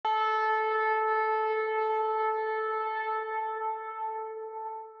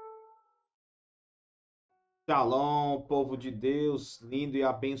Shalom, povo de Deus, lindo e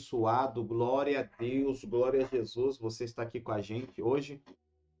abençoado. Glória a Deus, glória a Jesus. Você está aqui com a gente hoje.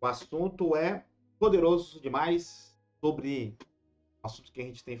 O assunto é poderoso demais, sobre o assunto que a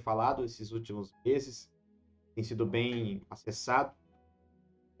gente tem falado esses últimos meses, tem sido bem acessado.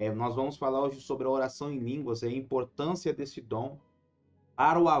 Nós vamos falar hoje sobre a oração em línguas e a importância desse dom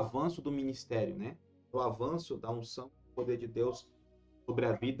para o avanço do ministério, né? O avanço da unção do poder de Deus sobre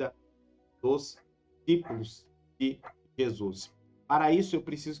a vida dos discípulos de Jesus. Para isso, eu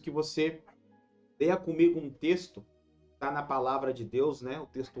preciso que você leia comigo um texto, está na palavra de Deus, né? O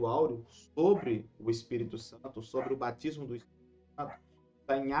texto áureo, sobre o Espírito Santo, sobre o batismo do Espírito Santo.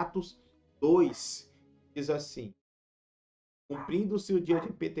 Está em Atos 2, diz assim: cumprindo-se o dia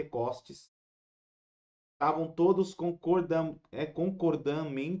de Pentecostes, estavam todos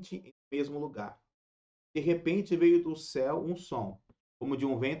concordamente em mesmo lugar. De repente veio do céu um som, como de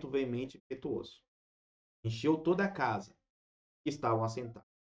um vento veemente e impetuoso. Encheu toda a casa que estavam assentados.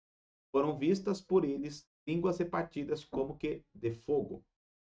 Foram vistas por eles línguas repartidas como que de fogo,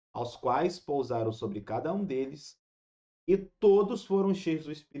 aos quais pousaram sobre cada um deles, e todos foram cheios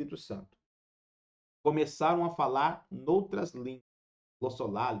do Espírito Santo. Começaram a falar noutras línguas,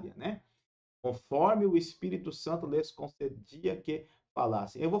 glossolalia, né? Conforme o Espírito Santo lhes concedia que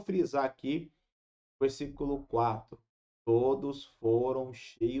falassem. Eu vou frisar aqui, versículo 4. Todos foram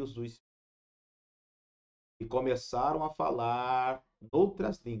cheios do Espírito e começaram a falar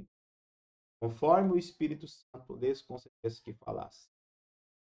noutras línguas, conforme o Espírito Santo lhes concedesse que falasse.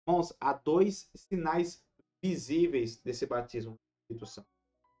 Irmãos, há dois sinais visíveis desse batismo do Espírito Santo.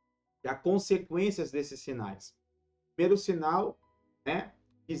 E há consequências desses sinais. Primeiro sinal, né,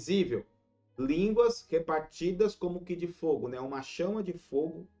 visível, línguas repartidas como que de fogo, né? Uma chama de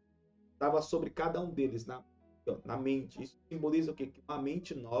fogo estava sobre cada um deles na mente. Isso simboliza o quê? Uma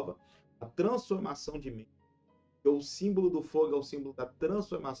mente nova, a transformação de mente. O símbolo do fogo é o símbolo da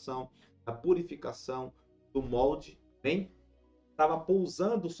transformação, da purificação, do molde, bem? Estava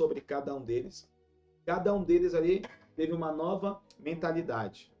pousando sobre cada um deles. Cada um deles ali teve uma nova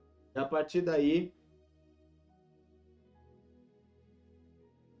mentalidade. E a partir daí,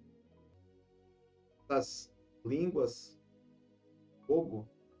 as línguas de fogo,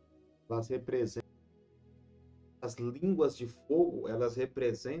 elas representam, as línguas de fogo, elas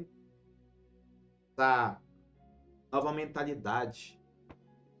representam essa nova mentalidade,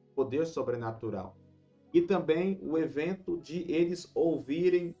 poder sobrenatural. E também o evento de eles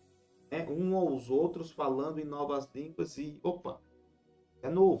ouvirem, né, um aos outros falando em novas línguas e, opa, é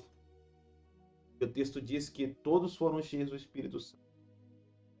novo. O texto diz que todos foram cheios do Espírito Santo.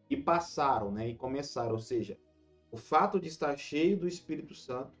 E passaram, né, e começaram, ou seja, o fato de estar cheio do Espírito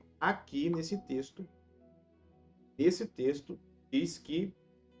Santo, aqui nesse texto diz que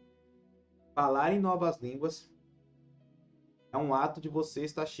falar em novas línguas é um ato de você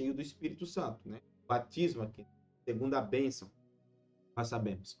estar cheio do Espírito Santo, né? Batismo aqui, segunda bênção, nós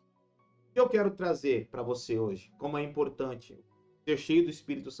sabemos. O que eu quero trazer para você hoje, como é importante ser cheio do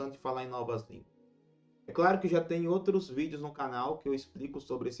Espírito Santo e falar em novas línguas. É claro que já tem outros vídeos no canal que eu explico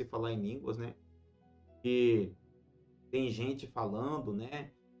sobre esse falar em línguas, né? E tem gente falando,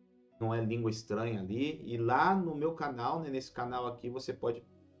 né? Não é língua estranha ali. E lá no meu canal, né? Nesse canal aqui, você pode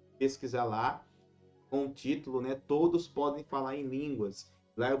pesquisar lá com o título, né? Todos podem falar em línguas.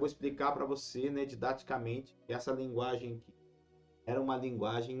 Lá eu vou explicar para você, né? Didaticamente, que essa linguagem aqui era uma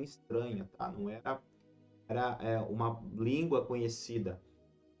linguagem estranha, tá? Não era uma língua conhecida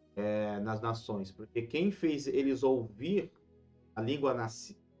nas nações, porque quem fez eles ouvir a língua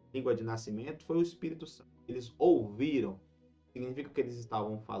de nascimento foi o Espírito Santo. Eles ouviram, significa que eles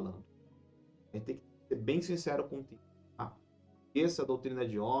estavam falando. A gente tem que ser bem sincero contigo, tá? Esqueça a doutrina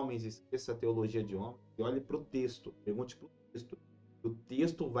de homens, esqueça a teologia de homens, e olhe para o texto, pergunte para o texto. O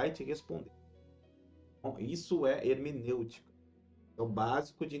texto vai te responder. Bom, isso é hermenêutica, é o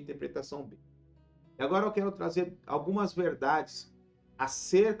básico de interpretação bíblica. E agora eu quero trazer algumas verdades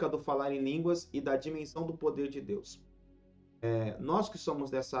acerca do falar em línguas e da dimensão do poder de Deus. Nós que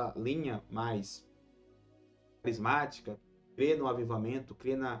somos dessa linha mais carismática, crê no avivamento,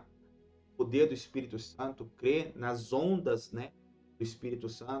 crê no poder do Espírito Santo, crê nas ondas, né, do Espírito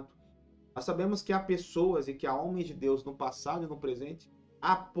Santo, nós sabemos que há pessoas e que há homens de Deus no passado e no presente,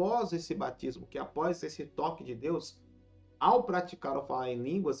 após esse batismo, que após esse toque de Deus, ao praticar o falar em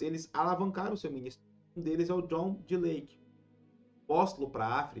línguas, eles alavancaram o seu ministério. Um deles é o John de Lake, apóstolo para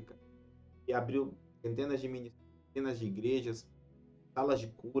a África, que abriu centenas de ministérios, centenas de igrejas, salas de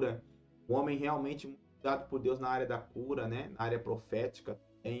cura, um homem realmente usado por Deus na área da cura, né? Na área profética,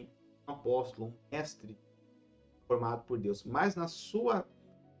 também um apóstolo, um mestre formado por Deus. Mas na sua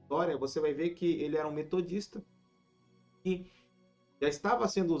história, você vai ver que ele era um metodista e já estava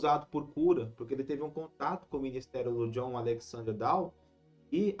sendo usado por cura, porque ele teve um contato com o ministério do John Alexander Dow,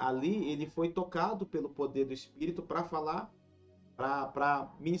 e ali ele foi tocado pelo poder do Espírito para falar, para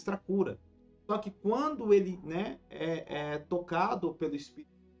ministrar cura. Só que quando ele, né, é tocado pelo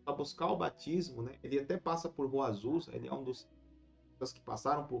Espírito para buscar o batismo, né, ele até passa por Rua Azusa, ele é um dos que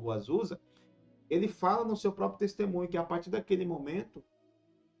passaram por Rua Azusa, ele fala no seu próprio testemunho que a partir daquele momento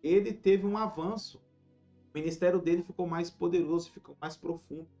ele teve um avanço. O ministério dele ficou mais poderoso, ficou mais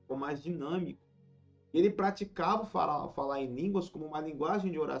profundo, ficou mais dinâmico. Ele praticava falar em línguas como uma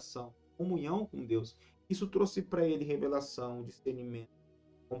linguagem de oração, comunhão com Deus. Isso trouxe para ele revelação, discernimento,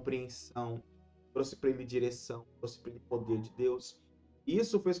 compreensão, trouxe para ele direção, trouxe para ele poder de Deus.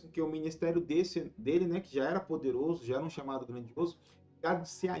 Isso fez com que o ministério dele, né, que já era poderoso, já era um chamado grandioso,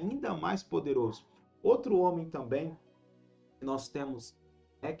 ficasse ainda mais poderoso. Outro homem também que nós temos,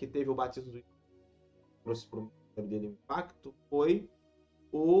 né, que teve o batismo do Espírito, trouxe para o ministério dele um impacto, foi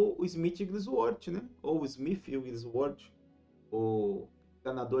o Smith Wigglesworth, né? Ou Smith Wigglesworth, o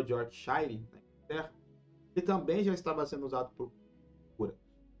senador de Yorkshire, na Inglaterra, que também já estava sendo usado por cura.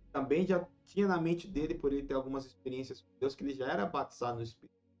 Também já tinha na mente dele, por ele ter algumas experiências com Deus, que ele já era batizado no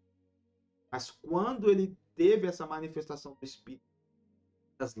Espírito. Mas quando ele teve essa manifestação do Espírito,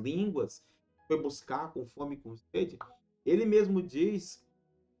 das línguas, foi buscar com fome e com sede, ele mesmo diz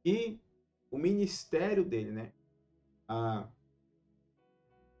que o ministério dele, né? A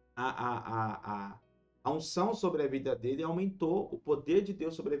unção sobre a vida dele aumentou, o poder de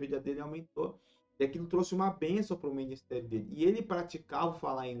Deus sobre a vida dele aumentou, e aquilo trouxe uma bênção para o ministério dele. E ele praticava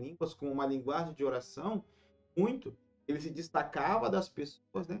falar em línguas como uma linguagem de oração muito. Ele se destacava das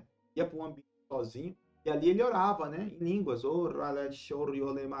pessoas, né? Ia para um ambiente sozinho, e ali ele orava, né? Em línguas.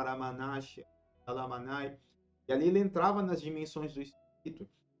 E ali ele entrava nas dimensões do Espírito,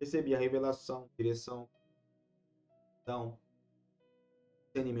 recebia revelação, direção,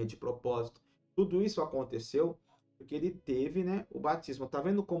 discernimento de propósito. Tudo isso aconteceu porque ele teve, né, o batismo. Tá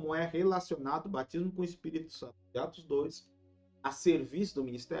vendo como é relacionado o batismo com o Espírito Santo? De Atos 2, a serviço do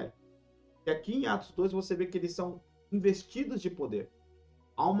ministério. E aqui em Atos 2 você vê que eles são investidos de poder.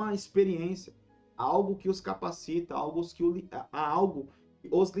 Há uma experiência, há algo que os capacita, há algo que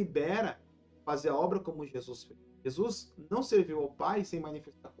os libera a fazer a obra como Jesus fez. Jesus não serviu ao Pai sem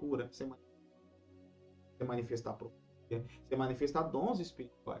manifestar cura, sem manifestar profecia, sem manifestar dons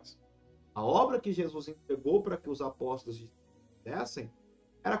espirituais. A obra que Jesus entregou para que os apóstolos fizessem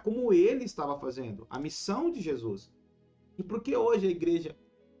era como ele estava fazendo, a missão de Jesus. E por que hoje a igreja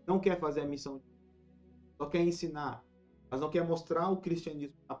não quer fazer a missão de Jesus? Só quer ensinar, mas não quer mostrar o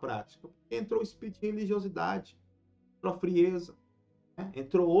cristianismo na prática? Porque entrou o espírito de religiosidade, entrou a frieza, né?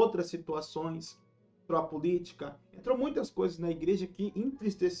 Entrou outras situações, entrou a política, entrou muitas coisas na igreja que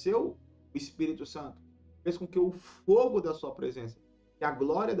entristeceu o Espírito Santo, fez com que o fogo da sua presença, que a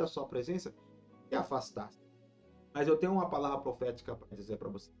glória da sua presença se afastasse. Mas eu tenho uma palavra profética para dizer para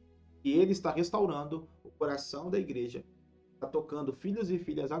você. E ele está restaurando o coração da igreja, está tocando filhos e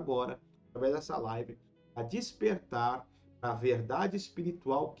filhas agora, através dessa live, a despertar a verdade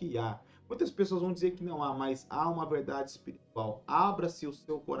espiritual que há. Muitas pessoas vão dizer que não há, mas há uma verdade espiritual. Abra-se o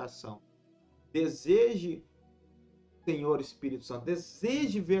seu coração. Deseje, Senhor Espírito Santo,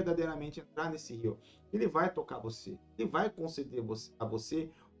 deseje verdadeiramente entrar nesse rio. Ele vai tocar você. Ele vai conceder a você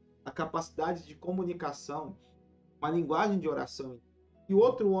a capacidade de comunicação, uma linguagem de oração. E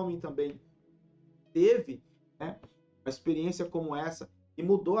outro homem também teve, né, uma experiência como essa e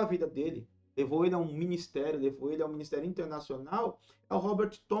mudou a vida dele. Levou ele a um ministério, levou ele ao ministério internacional. É o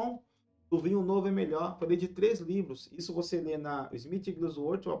Robert Tom, do Vinho Novo é Melhor. Falei de 3 livros. Isso você lê na Smith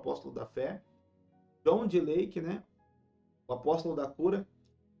Wigglesworth, o Apóstolo da Fé. John D. Lake, né, o Apóstolo da Cura.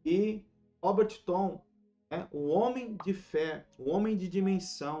 E Robert Tom, né, o homem de fé, o homem de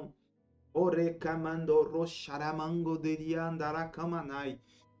dimensão. Oh,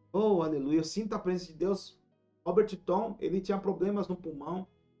 aleluia. Eu sinto a presença de Deus. Robert Tom, ele tinha problemas no pulmão,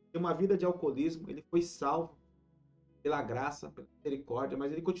 tinha uma vida de alcoolismo, ele foi salvo pela graça, pela misericórdia,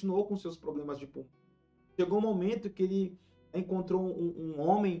 mas ele continuou com seus problemas de pulmão. Chegou um momento que ele encontrou um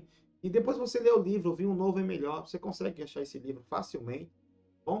homem, e depois você lê o livro, Vinho Novo é Melhor, você consegue achar esse livro facilmente,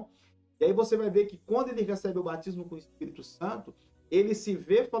 bom? E aí você vai ver que quando ele recebe o batismo com o Espírito Santo, ele se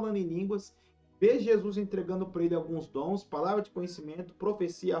vê falando em línguas, vê Jesus entregando para ele alguns dons, palavra de conhecimento,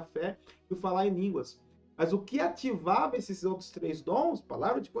 profecia, a fé e o falar em línguas. Mas o que ativava esses outros 3 dons,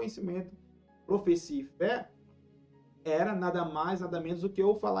 palavra de conhecimento, profecia e fé, era nada mais, nada menos do que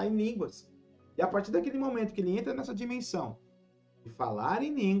o falar em línguas. E a partir daquele momento que ele entra nessa dimensão de falar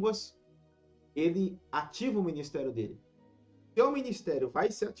em línguas, ele ativa o ministério dele. seu ministério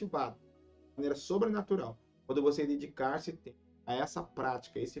vai ser ativado de maneira sobrenatural quando você dedicar-se a essa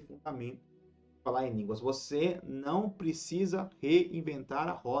prática, a esse fundamento de falar em línguas. Você não precisa reinventar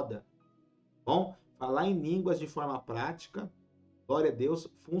a roda. Bom, falar em línguas de forma prática, glória a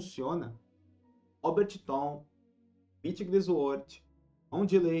Deus, funciona. Robert Tom, Pete Griswold, John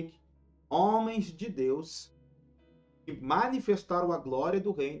D. Lake, homens de Deus que manifestaram a glória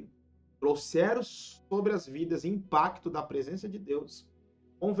do reino, trouxeram sobre as vidas impacto da presença de Deus,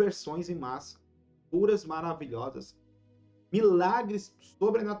 conversões em massa, curas maravilhosas, milagres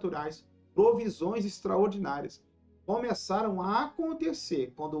sobrenaturais, provisões extraordinárias. Começaram a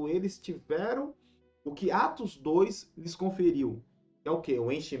acontecer quando eles tiveram o que Atos 2 lhes conferiu. Que é o quê?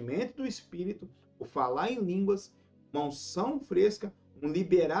 O enchimento do Espírito, o falar em línguas, uma unção fresca, um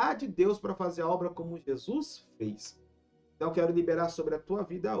liberar de Deus para fazer a obra como Jesus fez. Então eu quero liberar sobre a tua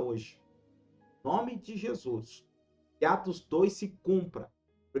vida hoje. Em nome de Jesus. Que Atos 2 se cumpra.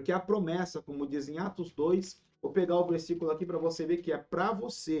 Porque a promessa, como diz em Atos 2, vou pegar o versículo aqui para você ver que é para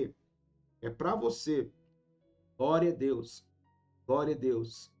você. É para você. Glória a Deus. Glória a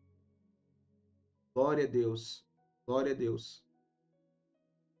Deus. Glória a Deus. Glória a Deus.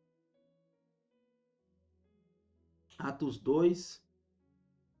 Atos 2.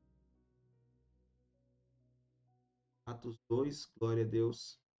 Atos 2. Glória a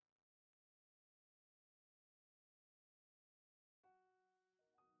Deus.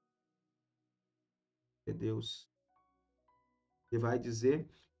 Glória a Deus. Ele vai dizer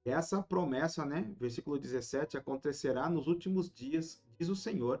que essa promessa, né? Versículo 17, acontecerá nos últimos dias, diz o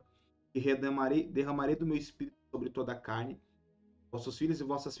Senhor, e derramarei do meu espírito sobre toda a carne. Vossos filhos e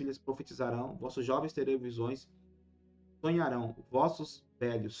vossas filhas profetizarão, vossos jovens terão visões, sonharão, vossos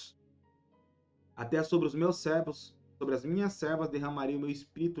velhos. Até sobre os meus servos, sobre as minhas servas derramarei o meu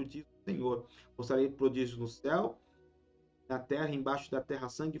espírito, diz o Senhor. Mostrarei prodígios no céu, na terra, embaixo da terra,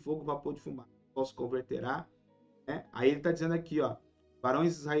 sangue, fogo, vapor de fumaça. O sol se converterá. Né? Aí ele está dizendo aqui, ó,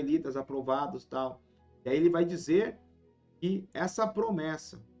 varões israelitas aprovados, tal. E aí ele vai dizer que essa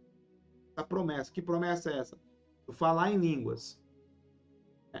promessa, que promessa é essa? Eu falar em línguas.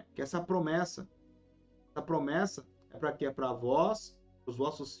 Né? Que essa promessa é para quê? É para vós, os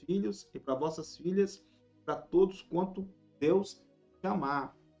vossos filhos e para vossas filhas, para todos quanto Deus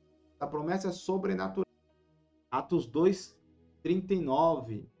chamar. A promessa é sobrenatural. Atos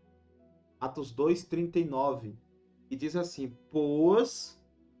 2:39. Atos 2:39. E diz assim: pois,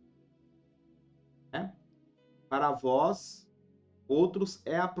 né, para vós outros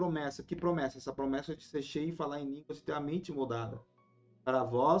é a promessa. Que promessa? Essa promessa de ser cheio e falar em línguas e ter a mente mudada. Para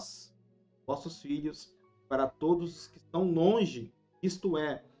vós, vossos filhos, para todos os que estão longe, isto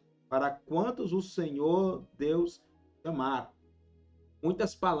é, para quantos o Senhor Deus chamar.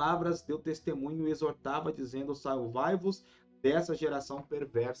 Muitas palavras deu testemunho e exortava, dizendo: salvai-vos dessa geração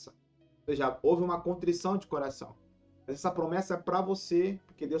perversa. Ou seja, houve uma contrição de coração. Mas essa promessa é para você,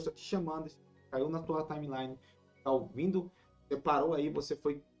 porque Deus está te chamando, caiu na tua timeline, está ouvindo, você parou aí, você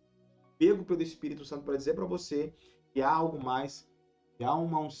foi pego pelo Espírito Santo para dizer para você que há algo mais, que há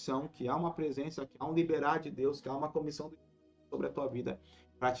uma unção, que há uma presença, que há um liberar de Deus, que há uma comissão sobre a tua vida,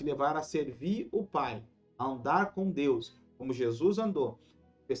 para te levar a servir o Pai, a andar com Deus, como Jesus andou,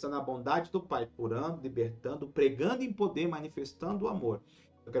 manifestando a bondade do Pai, curando, libertando, pregando em poder, manifestando o amor.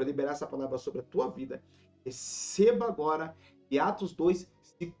 Eu quero liberar essa palavra sobre a tua vida. Receba agora que Atos 2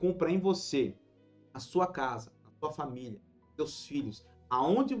 se cumpra em você, na sua casa, na sua família, seus filhos,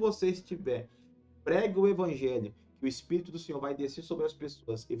 aonde você estiver. Pregue o Evangelho, que o Espírito do Senhor vai descer sobre as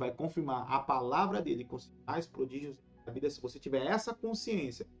pessoas e vai confirmar a palavra dele com sinais, prodígios na vida. Se você tiver essa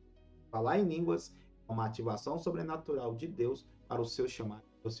consciência, falar em línguas é uma ativação sobrenatural de Deus para o seu chamado,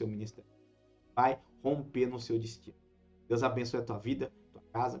 para o seu ministério. Vai romper no seu destino. Deus abençoe a tua vida, a tua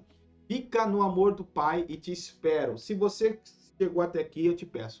casa. Fica no amor do Pai e te espero. Se você chegou até aqui, eu te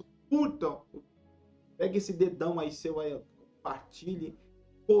peço, curta, pegue esse dedão aí seu, aí, compartilhe,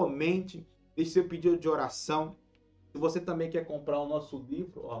 comente, deixe seu pedido de oração. Se você também quer comprar o nosso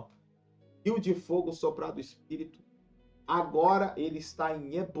livro, ó, Rio de Fogo, Soprado Espírito, agora ele está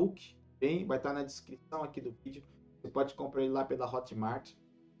em e-book, bem, vai estar na descrição aqui do vídeo. Você pode comprar ele lá pela Hotmart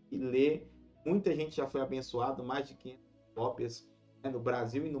e ler. Muita gente já foi abençoado, mais de 500 cópias, né, no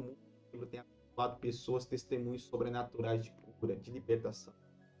Brasil e no mundo. O livro tem abençoado pessoas, testemunhos sobrenaturais de cura, de libertação,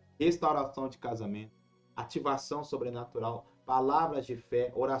 restauração de casamento, ativação sobrenatural, palavras de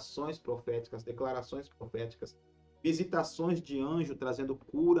fé, orações proféticas, declarações proféticas, visitações de anjo trazendo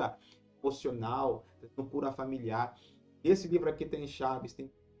cura emocional, trazendo cura familiar. Esse livro aqui tem chaves,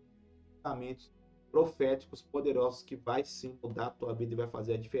 tem fundamentos proféticos poderosos que vai sim mudar a tua vida e vai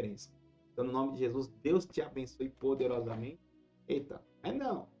fazer a diferença. Então, no nome de Jesus, Deus te abençoe poderosamente. Eita, é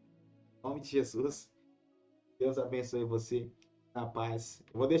não. Em nome de Jesus. Deus abençoe você. Na paz.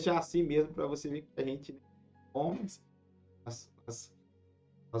 Eu vou deixar assim mesmo para você ver que a gente, homens,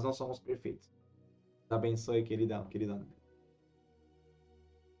 nós não somos perfeitos. Deus abençoe, queridão, queridão.